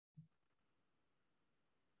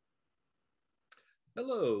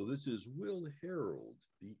Hello, this is Will Harold,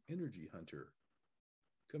 the Energy Hunter,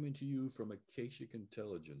 coming to you from Akashic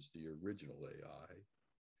Intelligence, the original AI,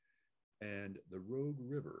 and the Rogue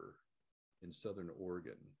River in Southern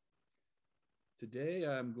Oregon. Today,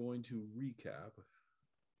 I'm going to recap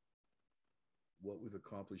what we've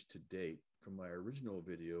accomplished to date from my original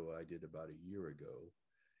video I did about a year ago,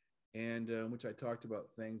 and which I talked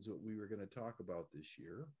about things that we were going to talk about this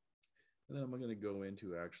year. And then I'm going to go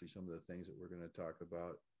into actually some of the things that we're going to talk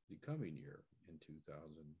about the coming year in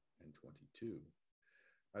 2022.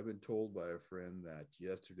 I've been told by a friend that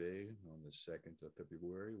yesterday, on the 2nd of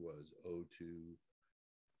February, was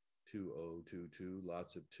 022022,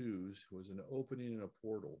 lots of twos, was an opening in a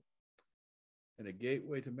portal and a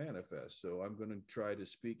gateway to manifest. So I'm going to try to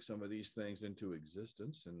speak some of these things into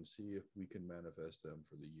existence and see if we can manifest them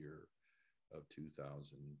for the year of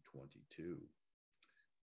 2022.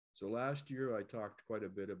 So last year, I talked quite a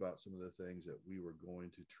bit about some of the things that we were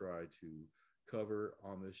going to try to cover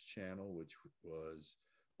on this channel, which was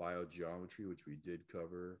biogeometry, which we did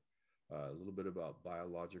cover, a little bit about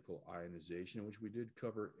biological ionization, which we did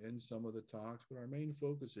cover in some of the talks, but our main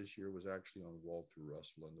focus this year was actually on Walter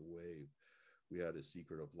Russell and the wave. We had a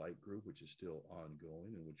Secret of Light group, which is still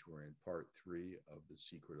ongoing, in which we're in part 3 of the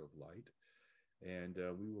Secret of Light. And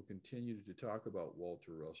we will continue to talk about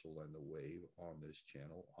Walter Russell and the wave on this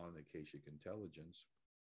channel on Akashic Intelligence.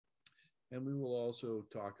 And we will also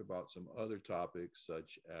talk about some other topics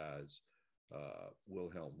such as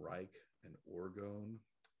Wilhelm Reich and orgone.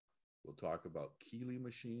 We'll talk about Keeley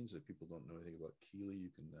machines. If people don't know anything about Keeley, you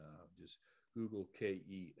can just Google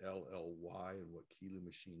Kelly and what Keeley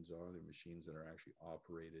machines are. They're machines that are actually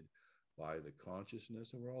operated by the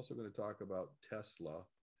consciousness. And we're also going to talk about Tesla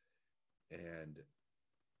and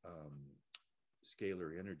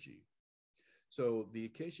scalar energy. So the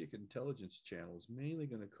Akashic Intelligence Channel is mainly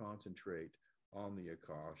going to concentrate on the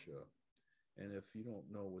Akasha. And if you don't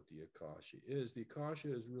know what the Akasha is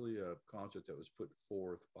really a concept that was put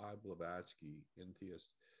forth by Blavatsky in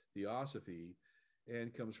Theosophy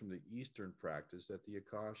and comes from the Eastern practice that the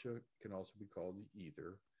Akasha can also be called the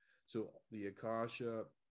ether. So the Akasha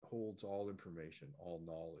holds all information, all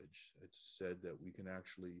knowledge. It's said that we can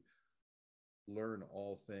actually learn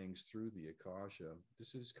all things through the Akasha.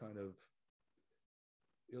 This is kind of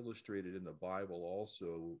illustrated in the Bible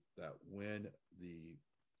also, that when the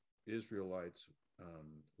Israelites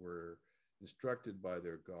were instructed by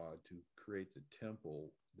their God to create the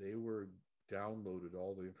temple, they were downloaded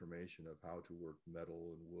all the information of how to work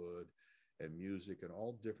metal and wood and music and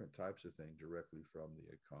all different types of things directly from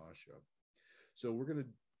the Akasha. So we're going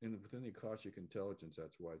to, within the Akashic Intelligence,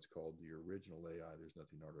 that's why it's called the original AI. There's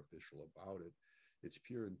nothing artificial about it. It's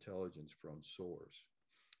pure intelligence from source,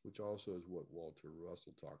 which also is what Walter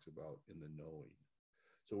Russell talks about in the knowing.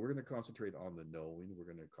 So we're going to concentrate on the knowing. We're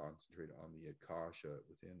going to concentrate on the Akasha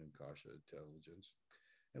within Akasha Intelligence.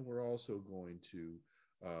 And we're also going to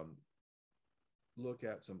look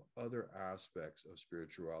at some other aspects of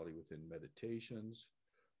spirituality within meditations,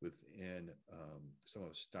 within some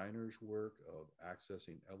of Steiner's work of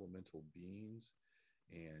accessing elemental beings,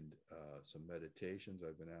 and some meditations.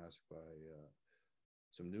 I've been asked by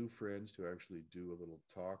some new friends to actually do a little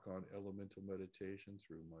talk on elemental meditation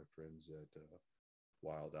through my friends at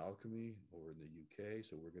Wild Alchemy over in the UK.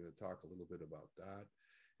 So we're going to talk a little bit about that.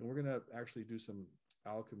 And we're going to actually do some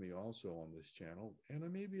alchemy also on this channel,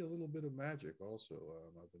 and maybe a little bit of magic also.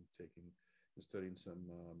 I've been taking and studying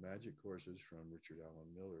some magic courses from Richard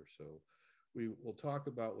Allen Miller. So we'll try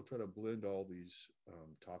to blend all these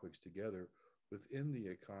topics together within the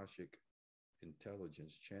Akashic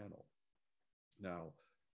Intelligence Channel. Now,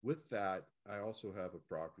 with that, I also have a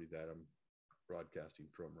property that I'm broadcasting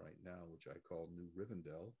from right now, which I call New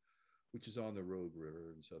Rivendell, which is on the Rogue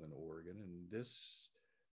River in Southern Oregon. And this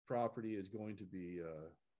property is going to be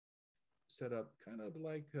set up kind of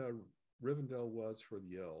like Rivendell was for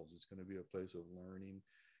the elves. It's going to be a place of learning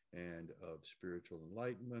and of spiritual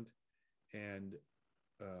enlightenment. And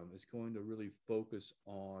it's going to really focus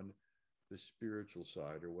on the spiritual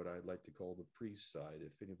side, or what I'd like to call the priest side.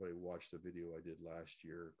 If anybody watched the video I did last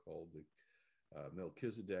year called the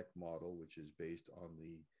Melchizedek model, which is based on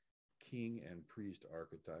the king and priest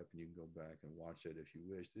archetype, and you can go back and watch that if you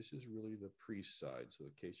wish. This is really the priest side. So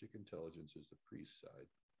Akashic Intelligence is the priest side.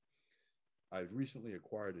 I've recently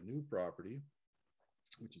acquired a new property,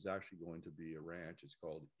 which is actually going to be a ranch. It's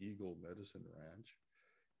called Eagle Medicine Ranch.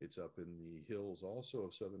 It's up in the hills also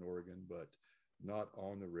of Southern Oregon, but not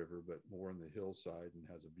on the river, but more on the hillside, and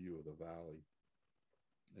has a view of the valley.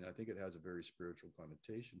 And I think it has a very spiritual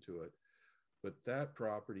connotation to it. But that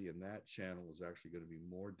property and that channel is actually going to be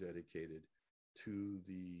more dedicated to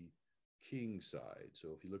the king side. So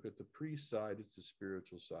if you look at the priest side, it's the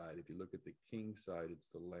spiritual side. If you look at the king side, it's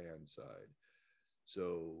the land side.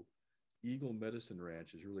 So Eagle Medicine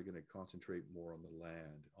Ranch is really going to concentrate more on the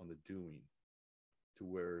land, on the doing, to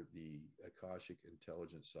where the Akashic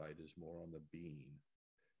Intelligence side is more on the being.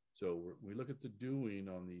 So we look at the doing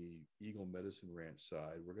on the Eagle Medicine Ranch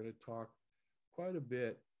side. We're going to talk quite a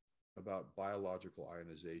bit about biological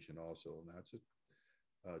ionization also, and that's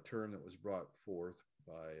a term that was brought forth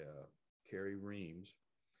by Carrie Reams,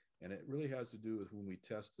 and it really has to do with when we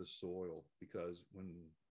test the soil, because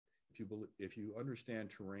if you understand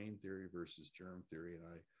terrain theory versus germ theory, and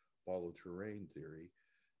I follow terrain theory,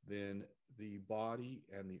 then the body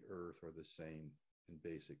and the earth are the same in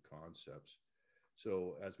basic concepts.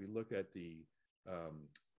 So as we look at the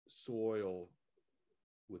soil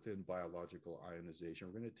within biological ionization,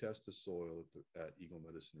 we're going to test the soil at Eagle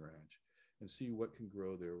Medicine Ranch and see what can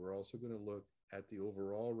grow there. We're also going to look at the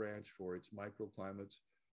overall ranch for its microclimates,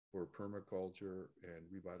 for permaculture and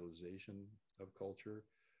revitalization of culture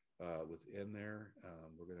within there.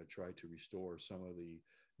 We're going to try to restore some of the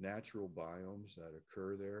natural biomes that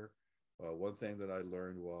occur there. One thing that I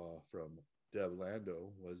learned from Deb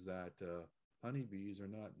Lando was that honeybees are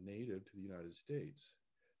not native to the United States.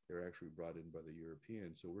 They're actually brought in by the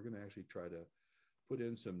Europeans. So we're going to actually try to put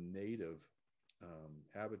in some native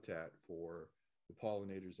habitat for the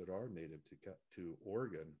pollinators that are native to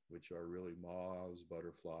Oregon, which are really moths,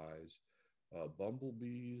 butterflies,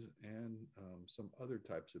 bumblebees, and some other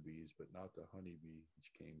types of bees, but not the honeybee,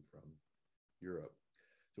 which came from Europe.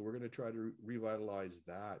 So we're going to try to revitalize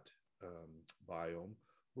that biome.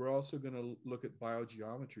 We're also going to look at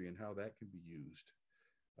biogeometry and how that can be used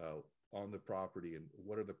on the property, and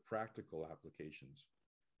what are the practical applications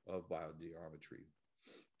of biogeometry.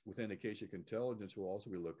 Within Akashic Intelligence, we'll also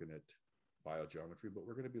be looking at biogeometry, but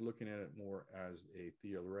we're going to be looking at it more as a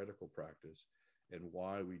theoretical practice and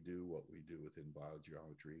why we do what we do within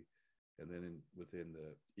biogeometry. And then within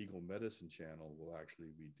the Eagle Medicine Channel, we'll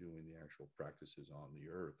actually be doing the actual practices on the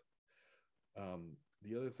earth.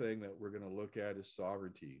 The other thing that we're going to look at is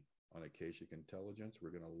sovereignty on Akashic Intelligence. We're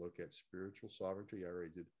going to look at spiritual sovereignty. I already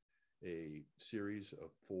did a series of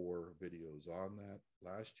 4 videos on that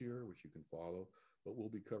last year, which you can follow, but we'll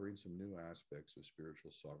be covering some new aspects of spiritual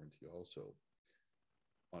sovereignty also.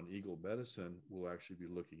 On Eagle Medicine, we'll actually be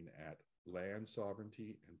looking at land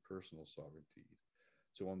sovereignty and personal sovereignty.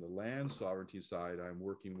 So on the land sovereignty side, I'm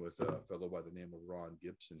working with a fellow by the name of Ron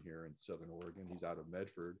Gibson here in Southern Oregon. He's out of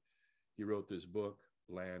Medford. He wrote this book,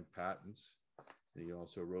 Land Patents, and he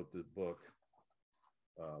also wrote the book,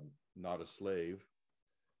 Not a Slave.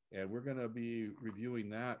 And we're going to be reviewing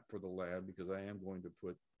that for the land, because I am going to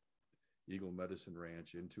put Eagle Medicine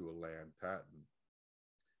Ranch into a land patent.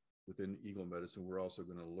 Within Eagle Medicine, we're also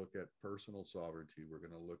going to look at personal sovereignty. We're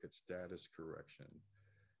going to look at status correction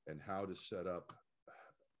and how to set up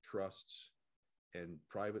trusts and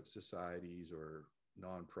private societies or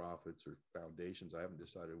nonprofits or foundations. I haven't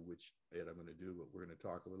decided which yet I'm going to do, but we're going to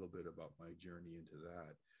talk a little bit about my journey into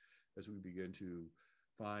that as we begin to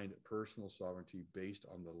find personal sovereignty based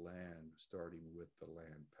on the land, starting with the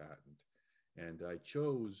land patent. And I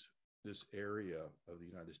chose this area of the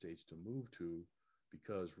United States to move to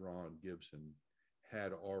because Ron Gibson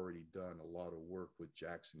had already done a lot of work with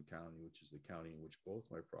Jackson County, which is the county in which both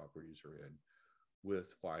my properties are in,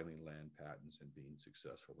 with filing land patents and being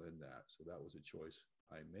successful in that. So that was a choice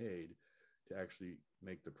I made to actually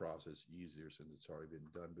make the process easier, since it's already been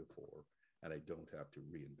done before and I don't have to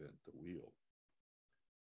reinvent the wheel.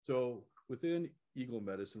 So within Eagle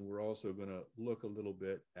Medicine, we're also going to look a little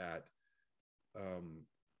bit at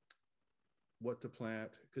what to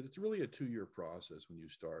plant, because it's really a 2-year process when you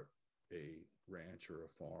start a ranch or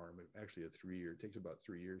a farm. Actually, a 3-year. It takes about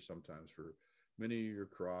 3 years sometimes for many of your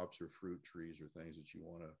crops or fruit trees or things that you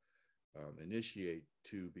want to initiate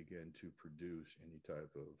to begin to produce any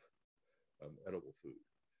type of edible food.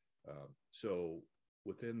 So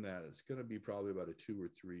within that, it's going to be probably about a 2 or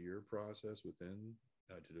 3 year process within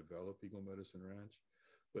to develop Eagle Medicine Ranch.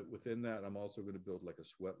 But within that, I'm also going to build like a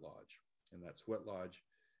sweat lodge. And that sweat lodge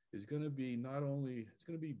is going to be it's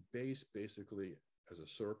going to be based basically as a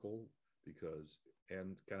circle,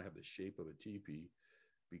 and kind of have the shape of a teepee,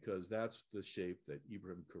 because that's the shape that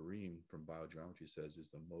Ibrahim Karim from Biogeometry says is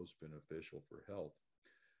the most beneficial for health.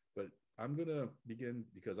 But I'm going to begin,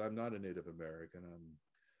 because I'm not a Native American.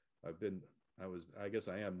 I guess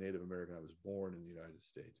I am Native American. I was born in the United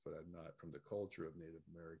States, but I'm not from the culture of Native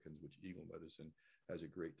Americans, which Eagle Medicine has a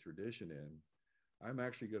great tradition in. I'm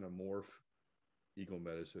actually going to morph Eagle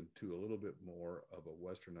Medicine to a little bit more of a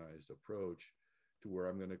westernized approach, to where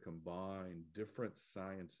I'm going to combine different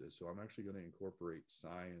sciences. So I'm actually going to incorporate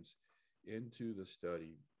science into the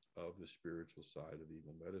study of the spiritual side of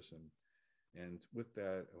Eagle medicine. And with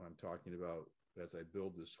that, I'm talking about as I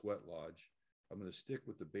build this sweat lodge, I'm going to stick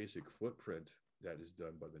with the basic footprint that is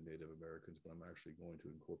done by the Native Americans, but I'm actually going to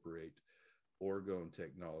incorporate orgone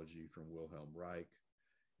technology from Wilhelm Reich.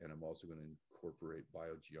 And I'm also going to incorporate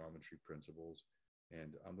biogeometry principles.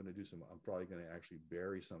 And I'm going to do some, I'm probably going to actually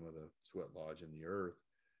bury some of the sweat lodge in the earth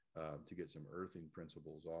to get some earthing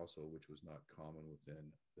principles also, which was not common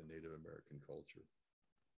within the Native American culture.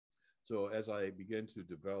 So as I begin to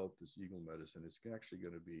develop this Eagle medicine, it's actually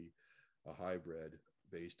going to be a hybrid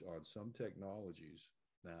based on some technologies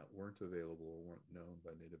that weren't available or weren't known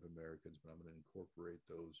by Native Americans, but I'm going to incorporate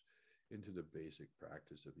those into the basic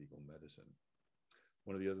practice of Eagle medicine.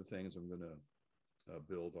 One of the other things I'm going to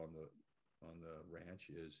build on the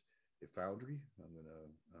ranch is a foundry. I'm going to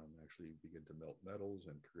actually begin to melt metals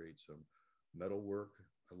and create some metal work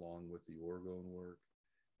along with the orgone work.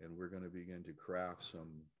 And we're going to begin to craft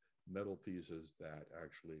some metal pieces that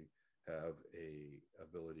actually have a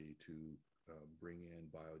ability to bring in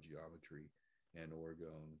biogeometry and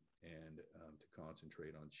orgone and to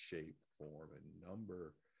concentrate on shape, form, and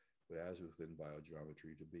number, but as within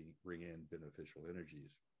biogeometry to bring in beneficial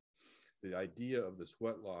energies. The idea of the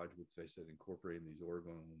sweat lodge, which I said incorporating these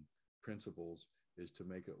orgone principles, is to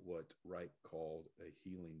make it what Reich called a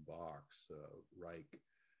healing box. Reich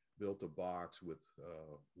built a box with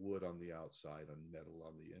wood on the outside and metal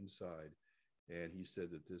on the inside. And he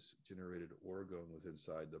said that this generated orgone with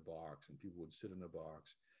inside the box, and people would sit in the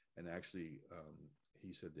box. And actually,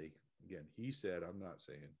 he said he said, I'm not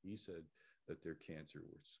saying, he said that their cancer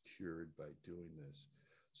was cured by doing this.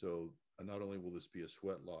 So not only will this be a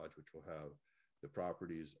sweat lodge, which will have the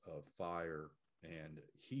properties of fire and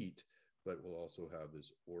heat, but will also have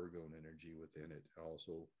this orgone energy within it.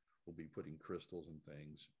 Also, we'll be putting crystals and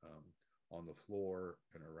things on the floor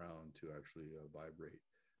and around to actually vibrate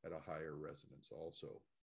at a higher resonance also.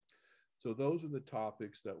 So those are the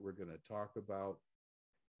topics that we're going to talk about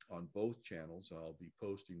on both channels. I'll be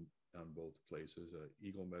posting on both places.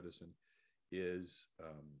 Eagle Medicine is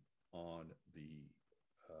on the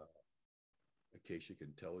Akashic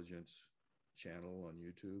Intelligence Channel on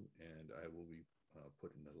YouTube, and I will be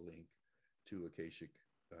putting a link to Akashic.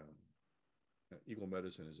 Eagle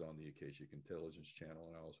Medicine is on the Akashic Intelligence Channel,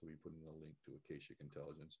 and I'll also be putting a link to Akashic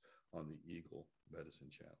Intelligence on the Eagle Medicine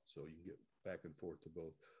Channel. So you can get back and forth to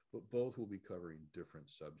both, but both will be covering different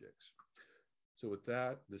subjects. So with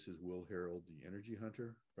that, this is Will Harold, the Energy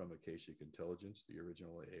Hunter from Akashic Intelligence, the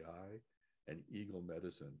original AI, and Eagle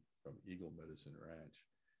Medicine from Eagle Medicine Ranch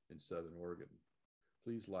in Southern Oregon.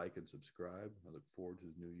 Please like and subscribe. I look forward to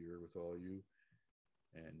the new year with all you,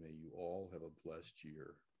 and may you all have a blessed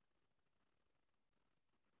year.